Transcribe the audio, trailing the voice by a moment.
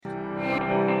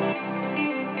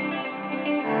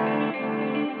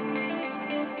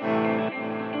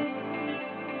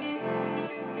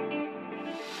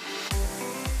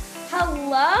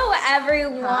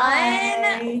everyone.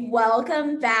 Hi.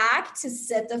 Welcome back to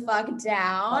Sit the Fuck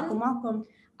Down. Welcome.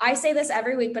 I say this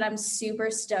every week, but I'm super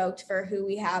stoked for who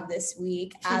we have this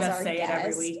week as our guest. It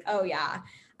every week. Oh yeah.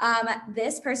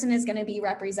 This person is going to be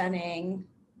representing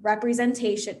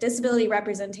disability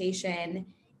representation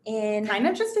in kind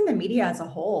of just in the media as a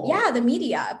whole. Yeah, the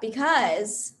media,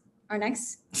 because our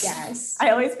next guest.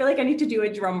 I always feel like I need to do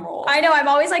a drum roll. I know, I'm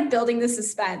always like building the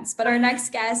suspense, but our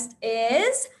next guest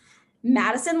is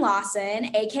Madison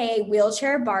Lawson, aka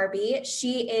Wheelchair Barbie.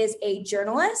 She is a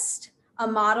journalist, a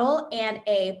model, and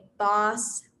a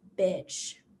boss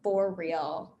bitch for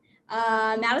real.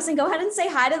 Madison, go ahead and say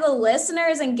hi to the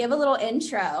listeners and give a little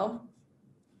intro.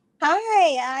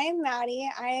 Hi, I'm Maddie.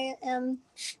 I am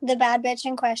the bad bitch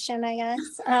in question, I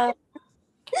guess.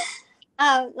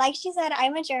 Like she said,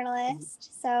 I'm a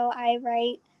journalist, so I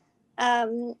write.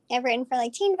 I've written for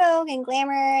like Teen Vogue and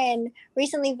Glamour and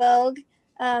recently Vogue,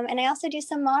 and I also do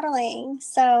some modeling.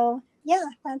 So yeah,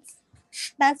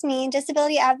 that's me.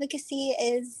 Disability advocacy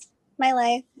is my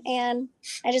life, and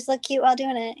I just look cute while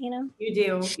doing it, you know? You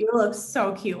do. You look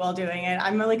so cute while doing it.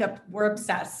 We're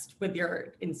obsessed with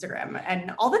your Instagram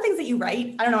and all the things that you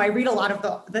write. I don't know. I read a lot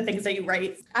of the things that you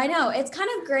write. I know. It's kind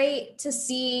of great to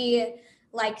see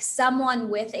like someone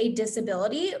with a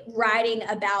disability writing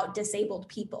about disabled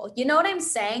people. You know what I'm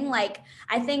saying? Like,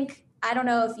 I don't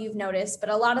know if you've noticed, but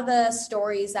a lot of the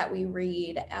stories that we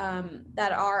read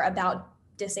that are about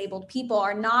disabled people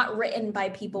are not written by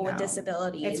people with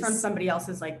disabilities. It's from somebody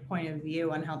else's like point of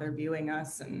view on how they're viewing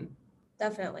us. And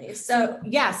definitely. So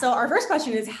our first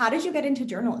question is, how did you get into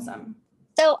journalism?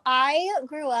 So I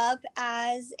grew up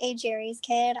as a Jerry's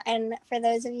kid, and for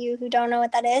those of you who don't know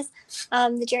what that is,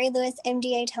 the Jerry Lewis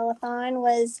MDA Telethon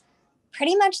was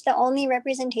pretty much the only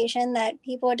representation that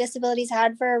people with disabilities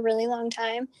had for a really long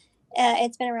time.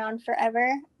 It's been around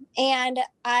forever. And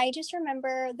I just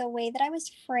remember the way that I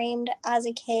was framed as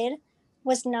a kid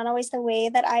was not always the way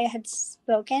that I had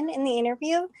spoken in the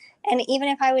interview. And even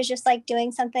if I was just like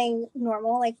doing something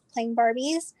normal, like playing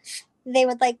Barbies, they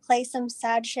would like play some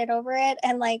sad shit over it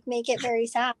and like make it very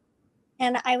sad.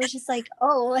 And I was just like,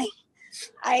 oh, like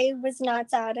I was not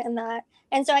sad in that.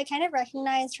 And so I kind of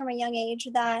recognized from a young age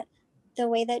that the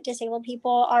way that disabled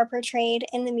people are portrayed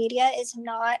in the media is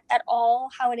not at all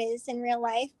how it is in real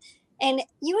life. And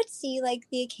you would see like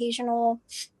the occasional,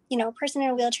 you know, person in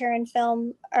a wheelchair in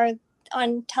film or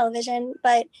on television,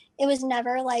 but it was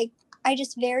never like, I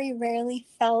just very rarely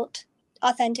felt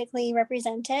authentically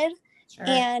represented. Sure.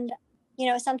 And, you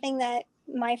know, something that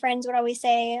my friends would always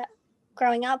say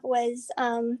growing up was,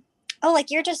 oh,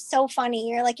 like, you're just so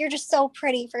funny, or like, you're just so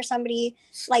pretty for somebody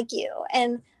like you.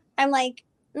 And I'm like,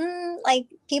 like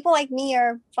people like me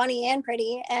are funny and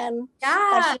pretty, and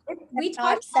we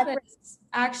talked about this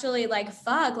actually. Like,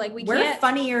 fuck, like we're can't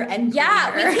funnier and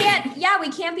prettier. We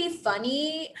can't be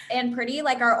funny and pretty.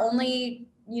 Like our only,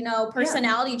 you know,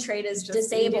 personality trait is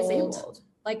disabled.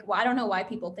 Like, well, I don't know why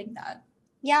people think that.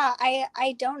 Yeah,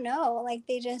 I don't know. Like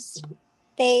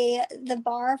the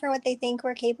bar for what they think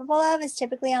we're capable of is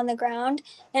typically on the ground,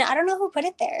 and I don't know who put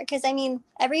it there, because I mean,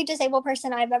 every disabled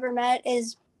person I've ever met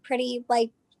is pretty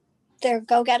like, they're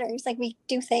go-getters. Like we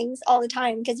do things all the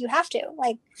time because you have to,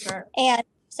 like, sure. And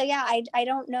so yeah, I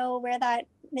don't know where that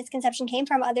misconception came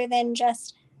from, other than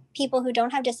just people who don't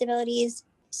have disabilities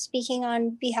speaking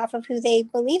on behalf of who they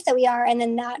believe that we are, and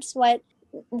then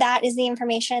that is the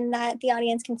information that the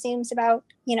audience consumes about,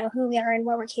 you know, who we are and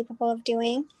what we're capable of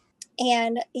doing.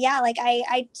 And yeah, like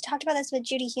I talked about this with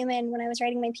Judy Heumann when I was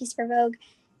writing my piece for Vogue,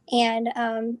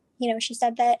 and you know, she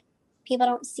said that people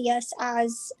don't see us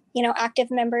as, you know,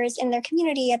 active members in their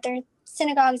community, at their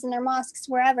synagogues and their mosques,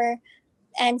 wherever.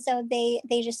 And so they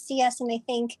just see us and they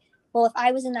think, well, if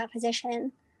I was in that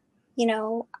position, you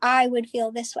know, I would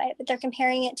feel this way. But they're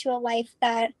comparing it to a life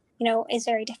that, you know, is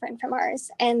very different from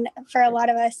ours. And for a lot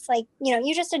of us, like, you know,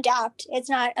 you just adapt. It's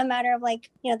not a matter of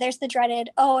like, you know, there's the dreaded,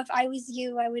 oh, if I was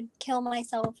you, I would kill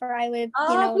myself, or I would,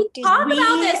 you know, we talk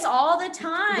about this all the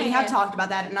time. We have talked about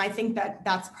that. And I think that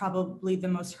that's probably the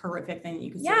most horrific thing that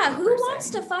you could say. Yeah. Who wants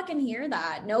to fucking hear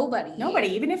that? Nobody,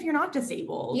 even if you're not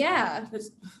disabled. Yeah.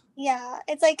 Yeah,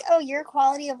 it's like, oh, your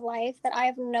quality of life that I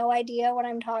have no idea what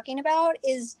I'm talking about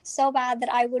is so bad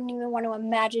that I wouldn't even want to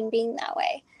imagine being that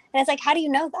way. And it's like, how do you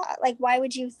know that? Like, why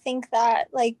would you think that?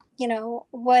 Like, you know,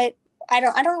 what? I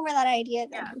don't know where that idea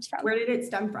comes from. Where did it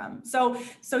stem from? So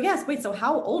yes, wait, so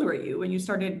how old were you when you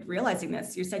started realizing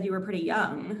this? You said you were pretty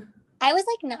young. I was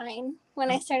like 9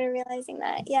 when I started realizing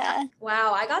that. Yeah.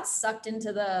 Wow, I got sucked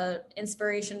into the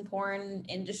inspiration porn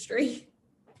industry.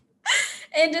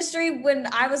 industry when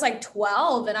I was like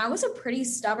 12, and I was a pretty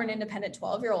stubborn, independent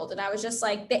 12-year-old. And I was just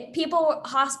like,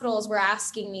 hospitals were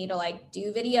asking me to like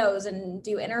do videos and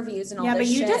do interviews and all Yeah, this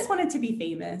but you shit. just wanted to be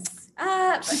famous.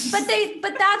 But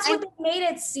that's what they made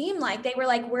it seem like. They were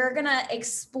like, we're gonna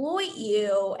exploit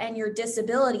you and your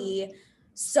disability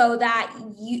so that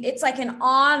it's like an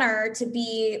honor to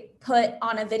be put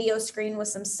on a video screen with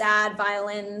some sad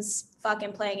violins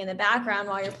fucking playing in the background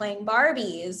while you're playing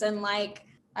Barbies. And like,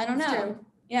 I don't That's know. true.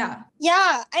 Yeah.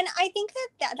 Yeah, and I think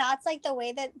that's like the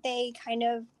way that they kind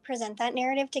of present that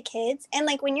narrative to kids. And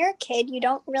like when you're a kid, you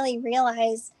don't really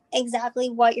realize exactly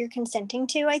what you're consenting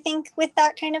to, I think, with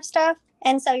that kind of stuff.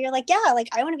 And so you're like, yeah, like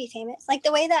I want to be famous. Like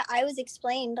the way that I was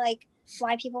explained, like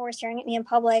why people were staring at me in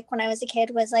public when I was a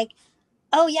kid was like,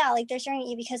 oh yeah, like they're staring at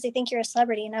you because they think you're a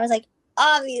celebrity. And I was like,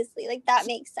 obviously, like that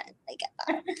makes sense. I get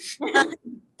that.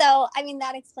 So I mean,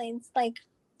 that explains like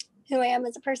who I am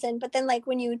as a person. But then like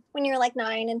when you're like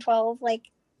 9 and 12, like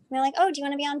they're like, oh, do you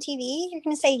want to be on TV? You're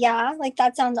gonna say yeah, like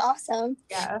that sounds awesome.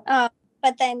 Yeah.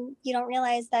 But then you don't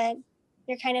realize that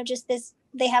you're kind of just this,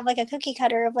 they have like a cookie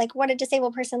cutter of like what a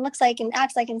disabled person looks like and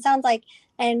acts like and sounds like,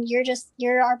 and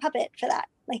you're our puppet for that.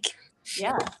 Like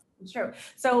Yeah, it's true.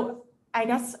 So I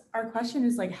guess our question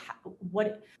is like,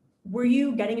 what were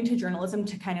you getting into journalism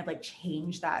to kind of like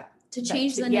change that? To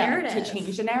change the Yeah, narrative. to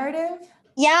change the narrative.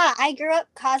 yeah, I grew up,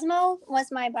 Cosmo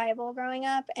was my Bible growing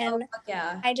up, and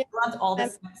Yeah. I just Loved all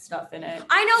this stuff in it.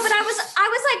 I know, but I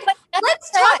was like,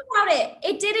 let's talk about it.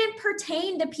 It didn't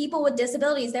pertain to people with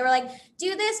disabilities. They were like,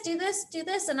 do this, do this, do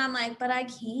this. And I'm like, but I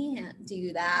can't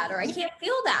do that, or I can't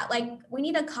feel that. Like, we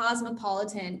need a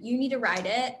cosmopolitan. You need to write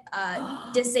it.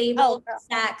 Disabled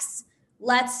sex.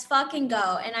 Let's fucking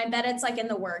go. And I bet it's like in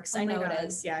the works. I know it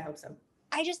is. Yeah, I hope so.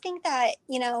 I just think that,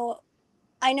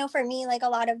 I know for me, like a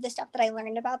lot of the stuff that I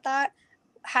learned about that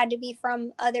had to be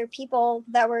from other people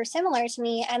that were similar to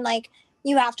me. And like,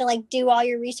 you have to like do all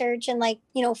your research and like,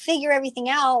 figure everything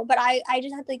out. But I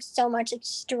just had like so much like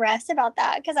stress about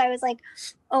that because I was like,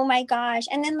 oh my gosh.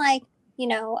 And then like,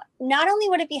 not only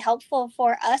would it be helpful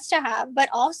for us to have, but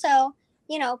also,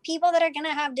 people that are going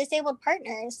to have disabled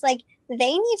partners, like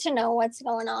they need to know what's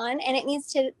going on, and it needs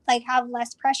to like have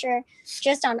less pressure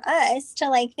just on us to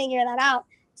like figure that out.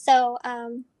 So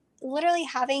literally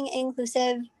having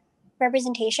inclusive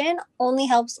representation only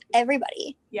helps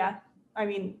everybody. Yeah. I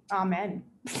mean, amen.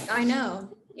 I know.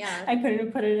 Yeah. I couldn't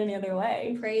have put it any other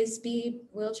way. Praise be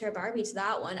Wheelchair Barbie to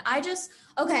that one.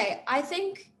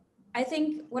 I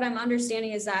think what I'm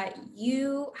understanding is that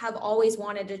you have always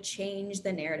wanted to change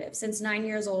the narrative. Since 9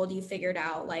 years old, you figured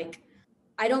out like,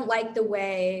 I don't like the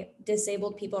way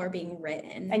disabled people are being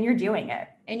written. And you're doing it.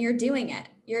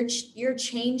 You're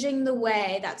changing the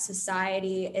way that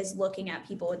society is looking at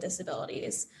people with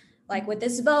disabilities, like with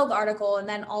this Vogue article, and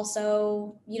then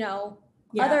also,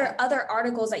 other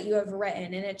articles that you have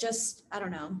written. And it just, I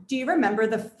don't know. Do you remember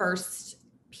the first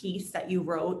piece that you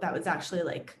wrote that was actually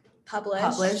like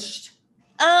published?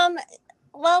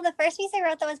 Well, the first piece I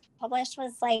wrote that was published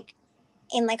was like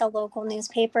in like a local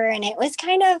newspaper, and it was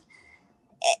kind of,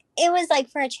 it was like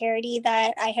for a charity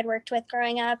that I had worked with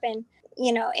growing up. And,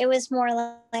 it was more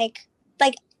like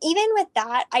even with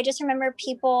that, I just remember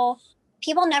people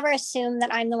never assume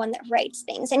that I'm the one that writes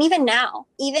things. And even now,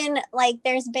 like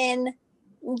there's been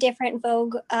different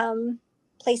Vogue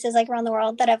places like around the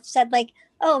world that have said like,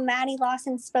 oh, Maddie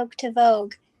Lawson spoke to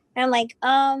Vogue. And I'm like,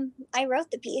 I wrote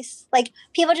the piece. Like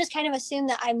people just kind of assume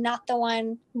that I'm not the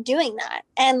one doing that.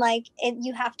 And like,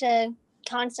 you have to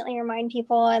constantly remind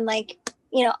people. And like,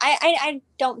 I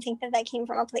don't think that came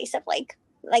from a place of like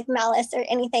malice or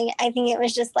anything. I think it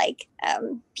was just like,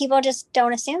 people just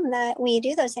don't assume that we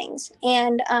do those things.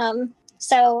 And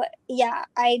so, yeah,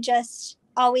 I just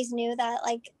always knew that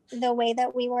like the way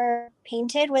that we were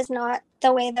painted was not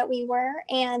the way that we were.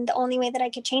 And the only way that I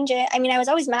could change it, I mean, I was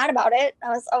always mad about it. I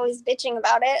was always bitching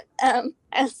about it.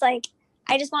 I was like,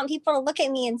 I just want people to look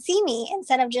at me and see me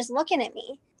instead of just looking at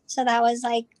me. So that was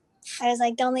like, I was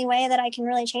like, the only way that I can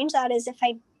really change that is if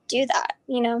I do that,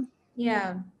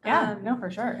 Yeah. Yeah, no,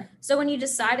 for sure. So when you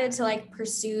decided to like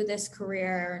pursue this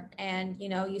career and,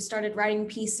 you started writing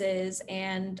pieces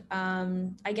and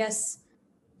I guess,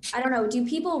 I don't know, do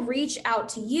people reach out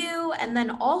to you? And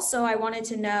then also I wanted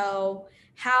to know,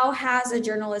 how has a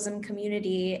journalism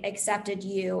community accepted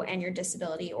you and your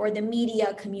disability, or the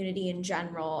media community in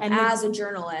general as a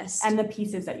journalist? And the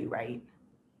pieces that you write?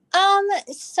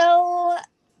 So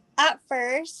at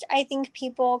first, I think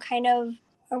people kind of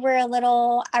were a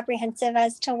little apprehensive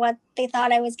as to what they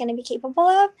thought I was going to be capable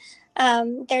of.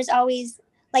 There's always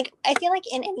like, I feel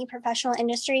like in any professional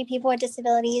industry, people with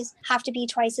disabilities have to be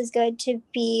twice as good to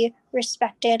be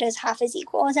respected as half as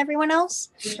equal as everyone else.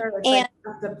 For sure. It's And like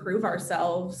we have to prove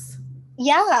ourselves.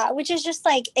 yeah, which is just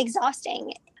like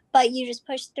exhausting, but you just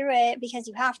push through it because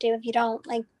you have to. If you don't,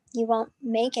 like, you won't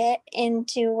make it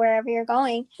into wherever you're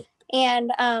going.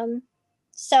 And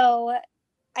so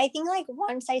I think like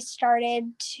once I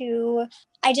started to,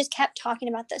 I just kept talking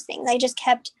about those things. I just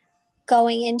kept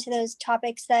going into those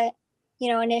topics that, you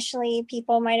know, initially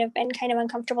people might have been kind of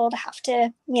uncomfortable to have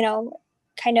to, you know,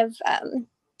 kind of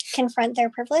confront their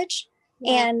privilege.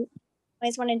 Yeah. And I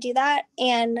always want to do that.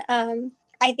 And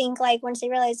I think like once they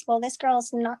realized, well, this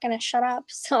girl's not going to shut up.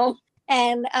 So,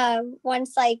 and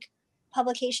once like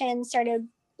publications started,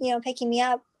 you know, picking me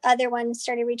up, other ones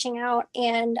started reaching out,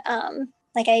 and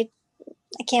like I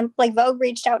can't, like, Vogue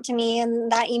reached out to me,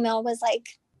 and that email was like,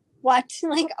 what?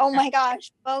 Like, oh my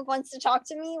gosh, Vogue wants to talk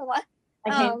to me? What? I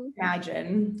can't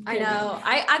imagine. I know.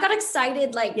 I got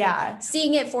excited, like, Yeah.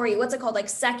 seeing it for you. What's it called? Like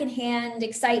secondhand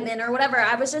excitement or whatever.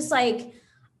 I was just like,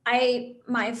 my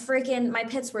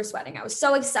pits were sweating. I was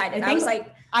so excited. I was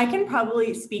like, I can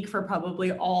probably speak for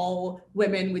probably all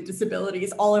women with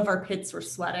disabilities. All of our pits were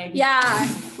sweating. yeah,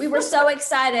 we were so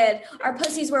excited. Our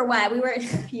pussies were wet. We were,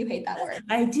 you hate that word.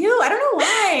 I do. I don't know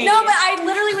why. No, but I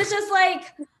literally was just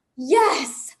like,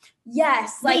 yes.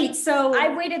 Like, Wait, so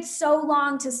I waited so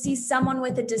long to see someone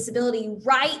with a disability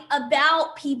write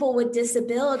about people with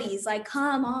disabilities. Like,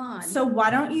 come on. So why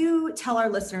don't you tell our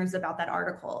listeners about that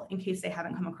article in case they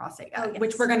haven't come across it yet, Oh, yes.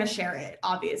 which we're going to share it,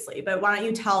 obviously. But why don't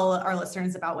you tell our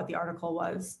listeners about what the article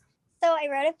was? So I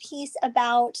wrote a piece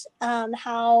about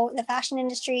how the fashion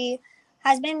industry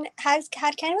has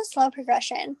had kind of a slow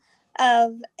progression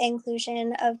of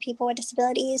inclusion of people with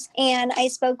disabilities. And I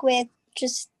spoke with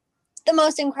just the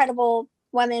most incredible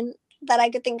women that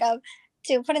I could think of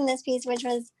to put in this piece, which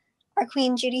was our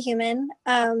queen, Judy Human.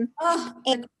 And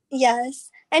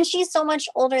yes, and she's so much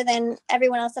older than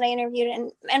everyone else that I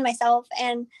interviewed, and myself.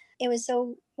 And it was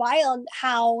so wild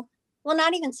how, well,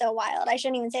 not even so wild. I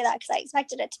shouldn't even say that because I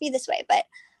expected it to be this way. But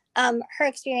her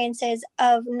experiences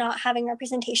of not having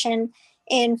representation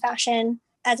in fashion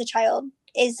as a child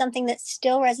is something that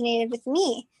still resonated with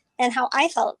me, and how I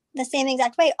felt the same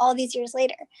exact way all these years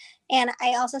later. And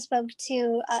I also spoke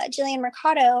to Jillian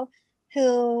Mercado,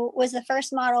 who was the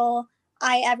first model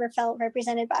I ever felt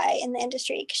represented by in the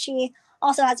industry, because she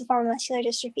also has a form of muscular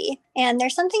dystrophy. And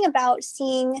there's something about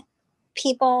seeing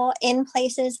people in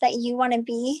places that you want to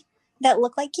be that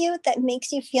look like you that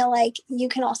makes you feel like you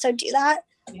can also do that.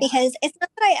 Yeah. Because it's not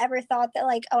that I ever thought that,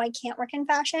 like, oh, I can't work in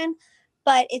fashion,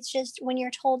 but it's just when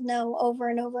you're told no over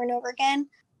and over and over again.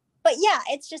 But yeah,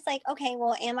 it's just like, okay,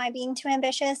 well, am I being too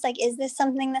ambitious? Like, is this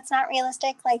something that's not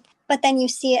realistic? Like, but then you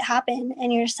see it happen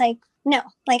and you're just like, no,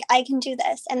 like, I can do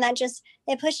this. And that just,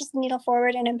 it pushes the needle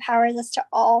forward and empowers us to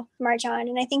all march on.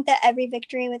 And I think that every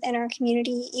victory within our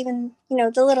community, even, you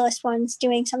know, the littlest ones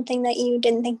doing something that you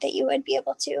didn't think that you would be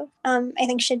able to, I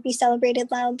think should be celebrated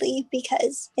loudly,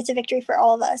 because it's a victory for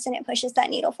all of us, and it pushes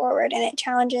that needle forward, and it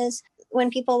challenges.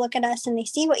 When people look at us and they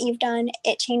see what you've done,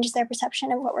 it changes their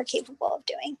perception of what we're capable of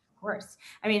doing. Of course.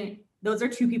 I mean, those are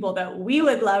two people that we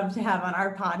would love to have on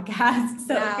our podcast.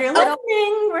 So yeah. If you're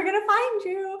listening, we're going to find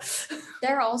you.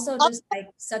 They're also just like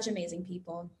such amazing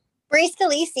people. Grace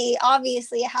Calisi,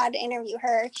 obviously had to interview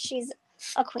her. She's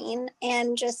a queen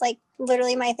and just like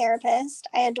literally my therapist.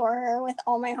 I adore her with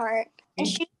all my heart. And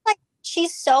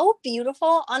she's so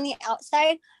beautiful on the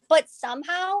outside, but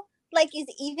somehow like is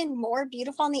even more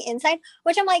beautiful on the inside,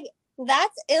 which I'm like,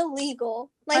 that's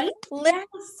illegal. Like,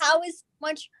 yes. How is so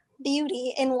much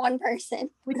beauty in one person?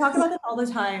 We talk about this all the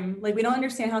time. Like, we don't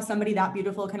understand how somebody that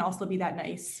beautiful can also be that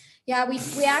nice. Yeah,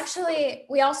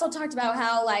 we also talked about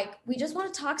how, like, we just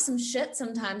want to talk some shit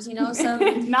sometimes, you know, some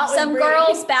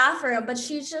girl's bathroom, but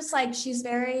she's just like, she's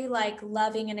very like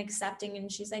loving and accepting,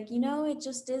 and she's like, you know, it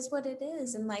just is what it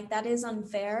is, and like that is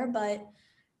unfair, but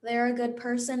they're a good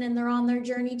person and they're on their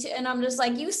journey too. And I'm just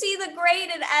like, you see the great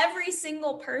in every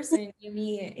single person you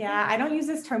meet. Yeah, I don't use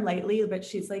this term lightly, but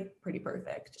she's like pretty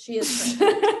perfect. She is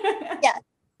perfect. Yeah,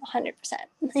 100%.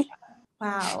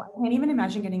 Wow, I can't even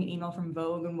imagine getting an email from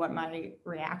Vogue and what my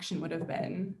reaction would have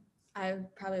been. I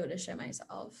probably would have shit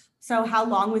myself. So how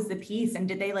long was the piece, and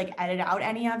did they like edit out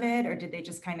any of it, or did they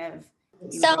just kind of?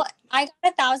 So I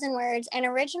got 1,000 words, and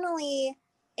originally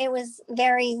it was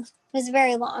very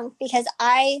long, because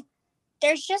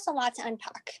there's just a lot to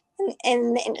unpack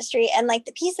in the industry. And like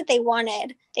the piece that they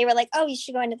wanted, they were like, oh, you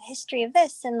should go into the history of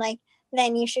this, and like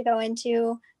then you should go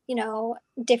into, you know,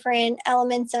 different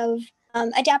elements of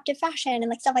adaptive fashion and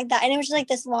like stuff like that. And it was just like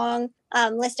this long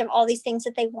list of all these things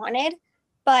that they wanted.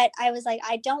 But I was like,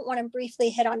 I don't want to briefly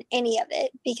hit on any of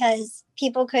it because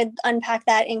people could unpack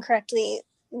that incorrectly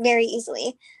very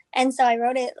easily. And so I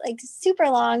wrote it like super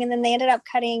long, and then they ended up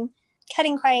cutting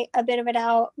quite a bit of it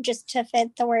out just to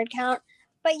fit the word count.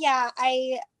 But yeah,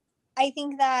 I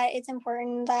think that it's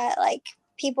important that like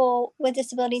people with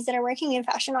disabilities that are working in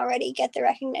fashion already get the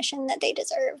recognition that they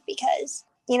deserve, because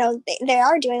you know they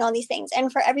are doing all these things,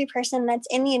 and for every person that's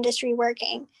in the industry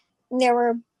working, there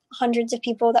were hundreds of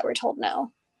people that were told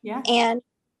no. Yeah. And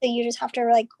so you just have to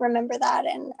like remember that.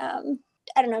 And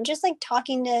I don't know, just like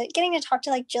getting to talk to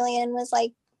like Jillian was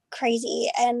like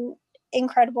crazy and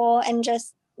incredible, and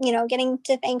just you know getting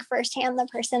to thank firsthand the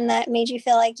person that made you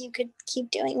feel like you could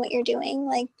keep doing what you're doing.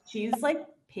 Like she's like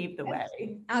paved the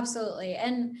way. Absolutely.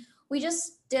 And we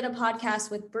just did a podcast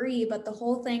with Bree, but the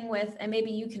whole thing with, and maybe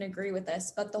you can agree with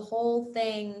this, but the whole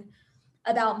thing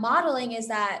about modeling is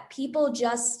that people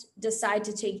just decide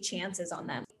to take chances on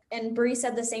them. And Bree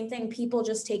said the same thing, people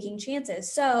just taking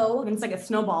chances. So And it's like a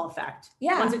snowball effect.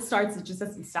 Yeah. Once it starts, it just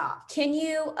doesn't stop. Can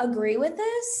you agree with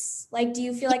this? Like, do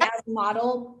you feel like as a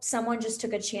model, someone just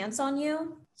took a chance on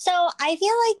you? So I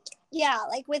feel like, yeah,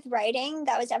 like with writing,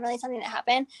 that was definitely something that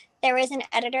happened. There was an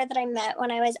editor that I met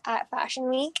when I was at Fashion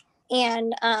Week,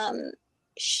 and I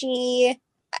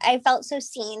felt so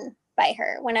seen by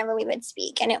her whenever we would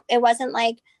speak. And it wasn't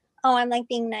like, oh, I'm like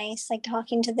being nice, like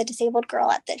talking to the disabled girl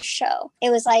at this show. It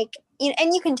was like, you know,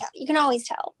 and you can always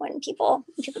tell when people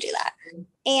do that.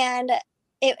 And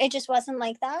it just wasn't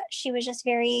like that. She was just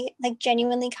very like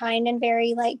genuinely kind and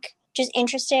very like just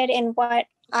interested in what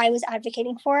I was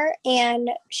advocating for. And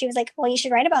she was like, well, you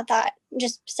should write about that.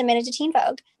 Just submit it to Teen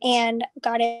Vogue, and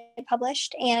got it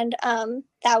published. And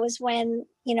that was when,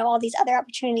 you know, all these other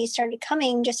opportunities started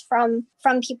coming just from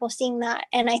people seeing that.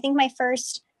 And I think my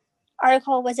first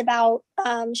article was about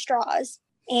straws,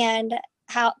 and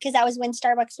how, because that was when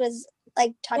Starbucks was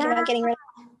like talking about getting rid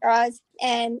of straws.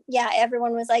 And yeah,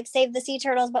 everyone was like, save the sea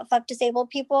turtles, but fuck disabled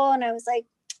people. And I was like,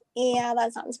 yeah,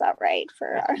 that sounds about right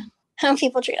for how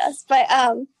people treat us.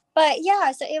 But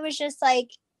yeah, so it was just like,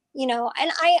 you know,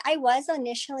 and I was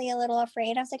initially a little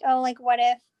afraid. I was like, oh, like what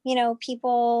if, you know,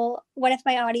 what if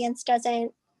my audience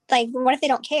doesn't, like, what if they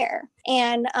don't care?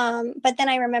 And but then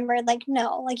I remembered, like,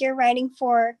 no, like you're writing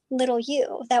for little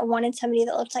you that wanted somebody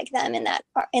that looked like them in that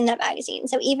magazine.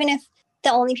 So even if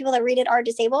the only people that read it are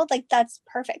disabled, like that's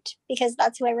perfect, because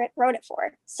that's who I wrote it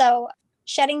for. So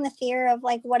shedding the fear of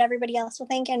like what everybody else will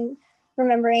think, and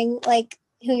remembering like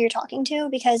who you're talking to,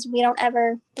 because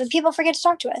the people forget to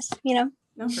talk to us, you know?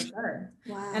 No, for sure.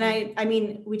 Wow. And I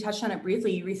mean, we touched on it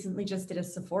briefly. You recently just did a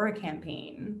Sephora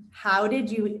campaign. How did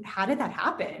that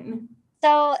happen?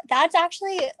 So that's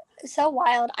actually so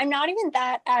wild. I'm not even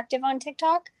that active on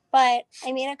TikTok, but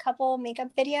I made a couple makeup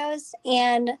videos,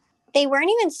 and they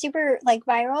weren't even super like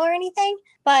viral or anything,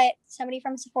 but somebody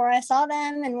from Sephora saw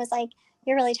them and was like,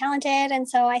 you're really talented. And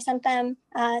so I sent them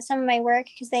some of my work,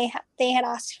 because they had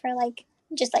asked for like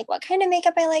just like what kind of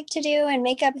makeup I like to do. And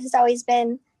makeup has always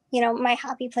been, you know, my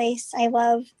happy place. I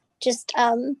love just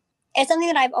it's something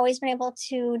that I've always been able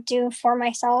to do for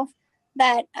myself,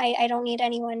 that I don't need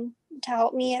anyone to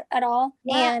help me at all.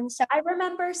 Yeah. And so I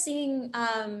remember seeing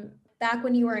back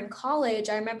when you were in college,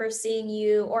 I remember seeing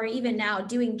you, or even now,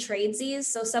 doing tradesies.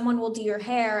 So someone will do your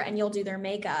hair and you'll do their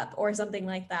makeup or something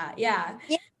like that. Yeah.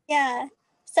 Yeah.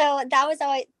 So that was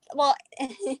always, well,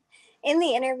 in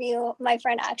the interview, my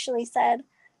friend actually said,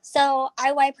 so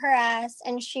I wipe her ass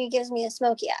and she gives me a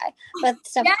smoky eye. But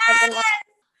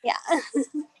yeah.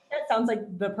 That sounds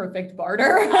like the perfect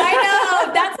barter. I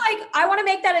know. That's like, I want to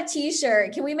make that a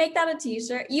t-shirt. Can we make that a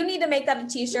t-shirt? You need to make that a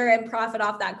t-shirt and profit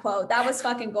off that quote. That was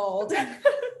fucking gold.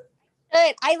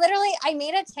 Good. I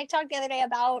made a TikTok the other day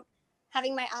about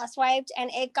having my ass wiped, and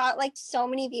it got like so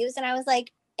many views. And I was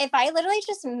like, if I literally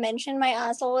just mention my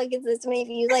asshole, like, is this many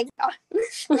views? Like,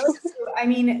 I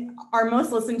mean, our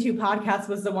most listened to podcast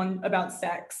was the one about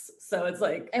sex. So it's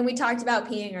like, and we talked about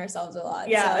peeing ourselves a lot.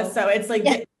 Yeah. So it's like,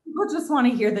 people just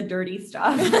want to hear the dirty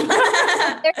stuff.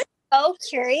 They're so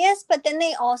curious, but then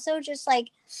they also just like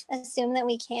assume that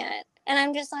we can't. And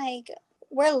I'm just like,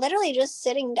 we're literally just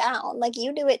sitting down. Like,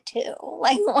 you do it too.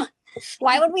 Like,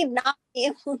 why would we not be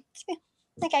able to?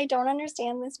 Like, I don't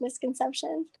understand this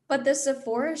misconception. But the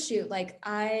Sephora shoot, like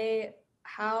I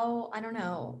don't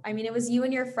know. I mean, it was you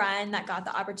and your friend that got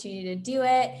the opportunity to do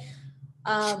it.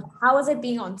 How was it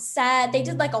being on set? They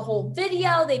did like a whole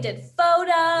video. They did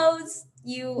photos.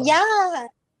 Yeah.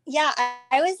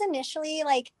 I was initially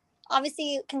like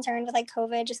obviously concerned with like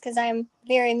COVID, just because I'm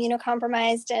very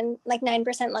immunocompromised and like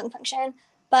 9% lung function.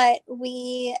 But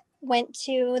we went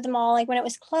to the mall like when it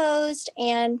was closed,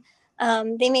 and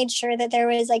they made sure that there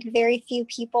was like very few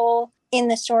people in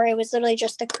the store. It was literally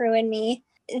just the crew and me.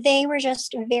 They were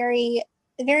just very,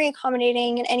 very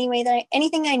accommodating in any way that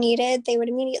anything I needed. They would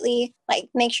immediately like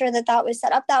make sure that that was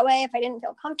set up that way. If I didn't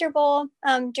feel comfortable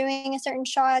doing a certain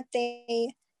shot,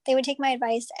 they would take my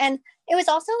advice. And it was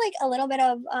also like a little bit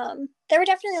of there were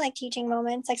definitely like teaching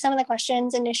moments. Like some of the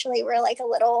questions initially were like a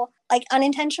little like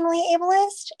unintentionally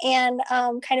ableist and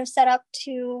kind of set up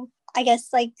to, I guess,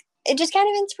 like it just kind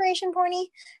of inspiration porny.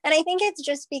 And I think it's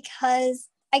just because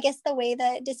I guess the way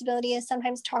that disability is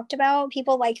sometimes talked about,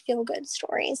 people like feel good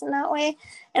stories in that way.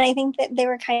 And I think that they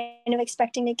were kind of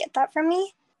expecting to get that from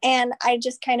me. And I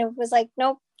just kind of was like,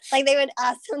 nope. Like they would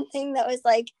ask something that was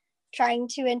like trying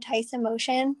to entice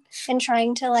emotion and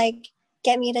trying to like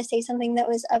get me to say something that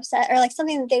was upset or like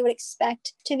something that they would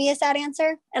expect to be a sad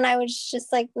answer. And I was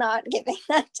just like not giving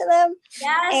that to them.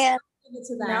 Yes. And Give it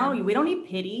to them. No, we don't need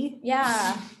pity.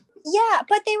 Yeah. yeah,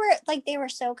 but they were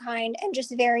so kind and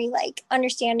just very like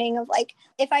understanding of like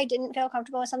if I didn't feel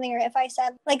comfortable with something or if I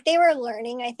said like they were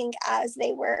learning, I think as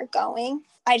they were going.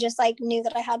 I just like knew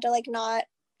that I had to like not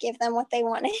give them what they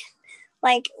wanted.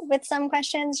 Like with some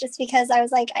questions, just because I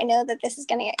was like, I know that this is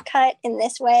going to get cut in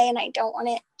this way and I don't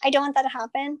want that to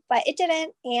happen, but it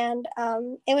didn't. And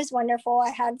it was wonderful.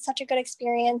 I had such a good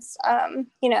experience.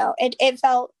 It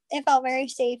felt very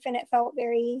safe and it felt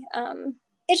very,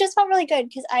 it just felt really good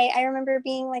because I remember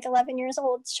being like 11 years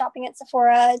old, shopping at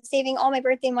Sephora, saving all my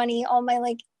birthday money, all my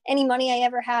like any money I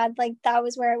ever had, like that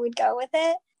was where I would go with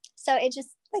it. So it just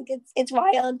like, it's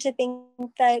wild to think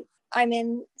that I'm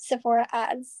in Sephora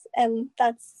ads and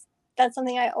that's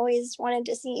something I always wanted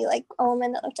to see, like a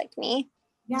woman that looked like me.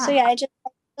 Yeah. So yeah, I'm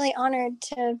really honored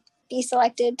to be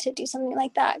selected to do something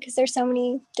like that because there's so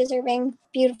many deserving,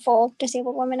 beautiful,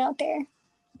 disabled women out there.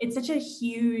 It's such a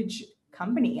huge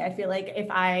company. I feel like if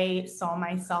I saw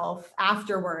myself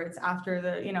afterwards, after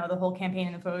the whole campaign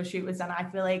and the photo shoot was done, I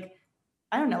feel like,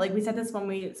 I don't know, like we said this when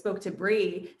we spoke to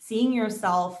Brie, seeing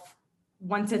yourself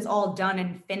once it's all done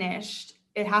and finished,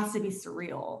 it has to be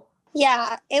surreal.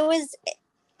 Yeah, it was,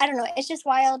 I don't know, it's just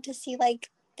wild to see like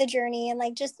the journey and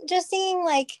like just seeing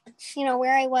like,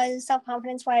 where I was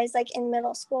self-confidence wise, like in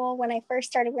middle school when I first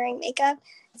started wearing makeup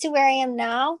to where I am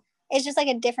now. It's just like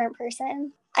a different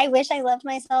person. I wish I loved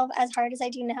myself as hard as I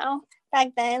do now. Back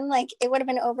then, like it would have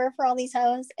been over for all these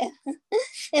hoes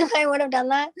if I would have done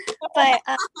that. But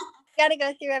you got to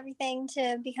go through everything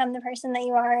to become the person that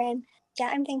you are. And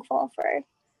yeah, I'm thankful for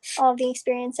all of the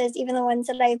experiences, even the ones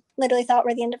that I literally thought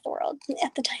were the end of the world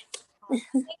at the time.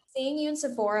 Seeing you in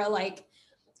Sephora, like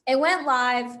it went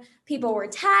live. People were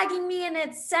tagging me in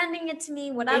it, sending it to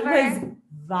me, whatever. It was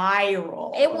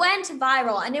viral. It went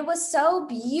viral and it was so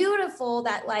beautiful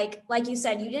that like you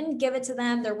said, you didn't give it to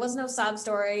them. There was no sob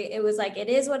story. It was like, it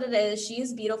is what it is.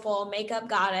 She's beautiful, makeup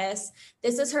goddess.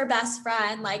 This is her best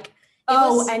friend. Like,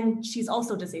 and she's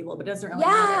also disabled, but it doesn't really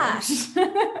matter.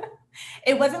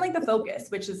 It wasn't like the focus,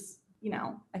 which is,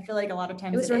 I feel like a lot of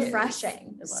times it was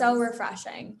refreshing. So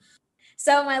refreshing.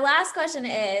 So my last question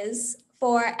is,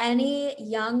 for any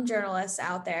young journalists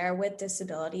out there with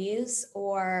disabilities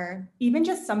or even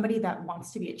just somebody that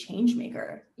wants to be a change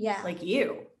maker, like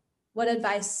you, what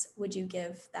advice would you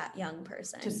give that young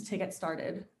person? Just to get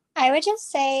started. I would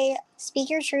just say, speak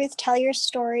your truth, tell your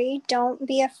story. Don't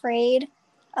be afraid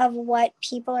of what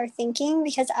people are thinking,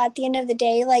 because at the end of the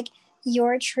day, like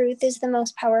your truth is the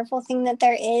most powerful thing that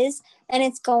there is, and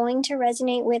it's going to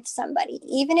resonate with somebody.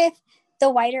 Even if the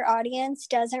wider audience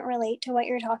doesn't relate to what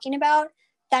you're talking about,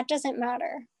 that doesn't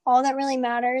matter. All that really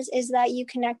matters is that you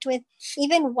connect with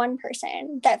even one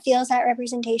person that feels that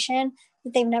representation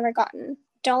that they've never gotten.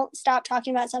 Don't stop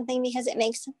talking about something because it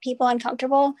makes people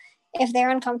uncomfortable. If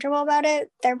they're uncomfortable about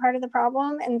it, they're part of the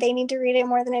problem and they need to read it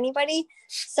more than anybody.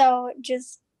 So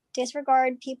just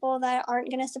disregard people that aren't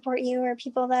going to support you or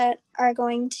people that are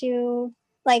going to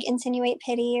like insinuate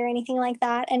pity or anything like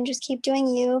that, and just keep doing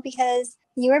you, because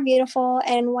you are beautiful,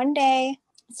 and one day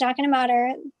it's not going to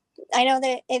matter. I know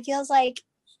that it feels like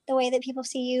the way that people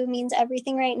see you means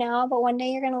everything right now, but one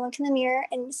day you're going to look in the mirror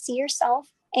and see yourself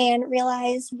and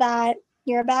realize that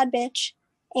you're a bad bitch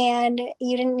and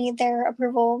you didn't need their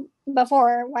approval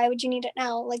before. Why would you need it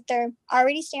now? Like, they're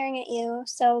already staring at you.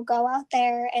 So go out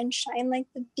there and shine like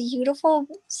the beautiful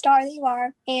star that you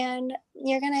are, and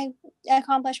you're going to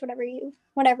accomplish whatever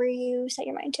you set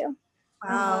your mind to.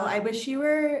 Wow, I wish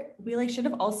we should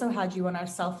have also had you on our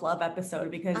self-love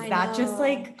episode, because that just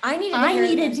I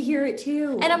needed to hear it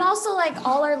too. too. And I'm also like,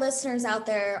 all our listeners out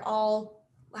there, all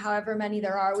however many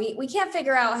there are. We can't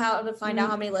figure out how to find out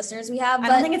how many listeners we have. I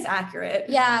But don't think it's accurate.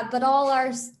 yeah, but all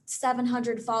our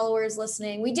 700 followers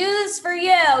listening, we do this for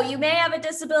you. You may have a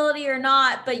disability or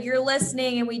not, but you're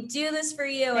listening and we do this for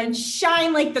you. And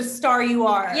shine like the star you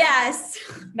are. Yes.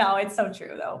 No, it's so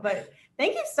true though. But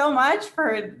thank you so much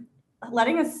for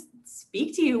letting us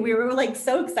speak to you. We were like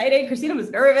so excited. Christina was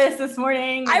nervous this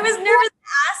morning. I was nervous to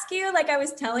ask you, like I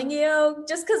was telling you,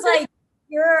 just because like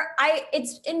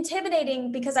it's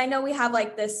intimidating because I know we have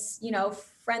like this, you know,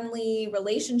 friendly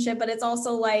relationship, but it's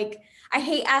also like, I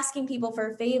hate asking people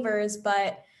for favors,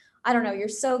 but I don't know, you're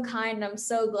so kind. I'm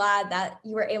so glad that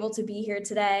you were able to be here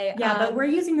today. Yeah, but we're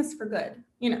using this for good,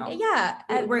 you know. Yeah.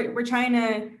 We're trying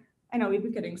to, I know we've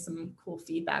been getting some cool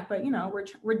feedback, but you know,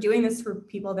 we're doing this for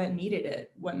people that needed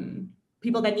it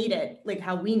like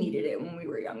how we needed it when we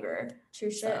were younger.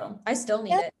 True shit. So. I still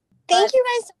need it. Thank you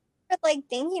guys for like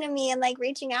thinking of me and like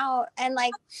reaching out, and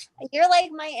like you're like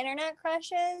my internet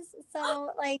crushes.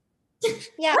 So like,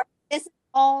 yeah, this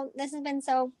has been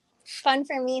so fun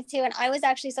for me too. And I was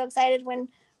actually so excited when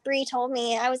Bree told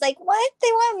me. I was like, what? They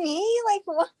want me? Like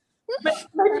what?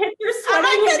 My picture's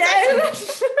sweating again.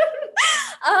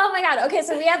 Oh my God. Okay.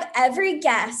 So we have every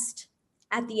guest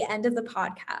at the end of the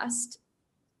podcast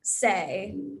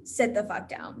say, sit the fuck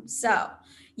down. So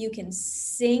you can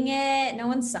sing it. No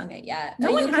one's sung it yet.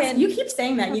 No one has. You keep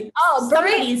saying that.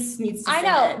 Somebody needs to sing I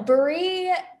know.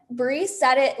 it. Bree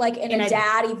said it like in a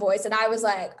daddy voice. And I was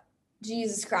like,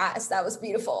 Jesus Christ, that was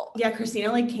beautiful. Yeah,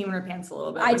 Christina like came in her pants a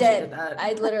little bit. I did.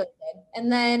 I literally did.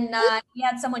 And then we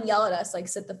had someone yell at us, like,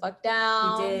 sit the fuck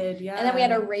down. We did, yeah. And then we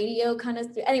had a radio kind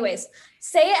of, anyways,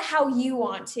 say it how you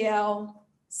want to.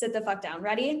 Sit the fuck down.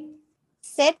 Ready?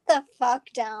 Sit the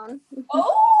fuck down.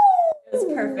 Oh! It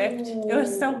was perfect. It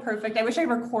was so perfect. I wish I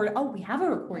recorded. Oh, we have a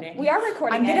recording. We are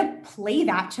recording I'm going to play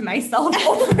that to myself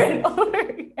over and over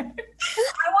again.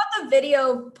 I want the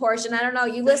video portion. I don't know.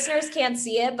 You listeners can't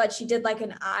see it, but she did like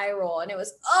an eye roll and it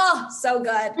was, so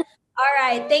good. All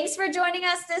right. Thanks for joining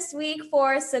us this week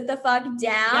for Sit the Fuck Down.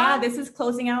 Yeah, this is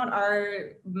closing out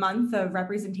our month of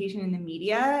representation in the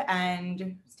media,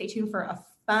 and stay tuned for a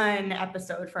fun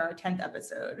episode for our 10th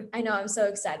episode. I know. I'm so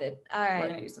excited. All right. We're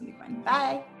going to do something fun.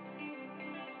 Bye.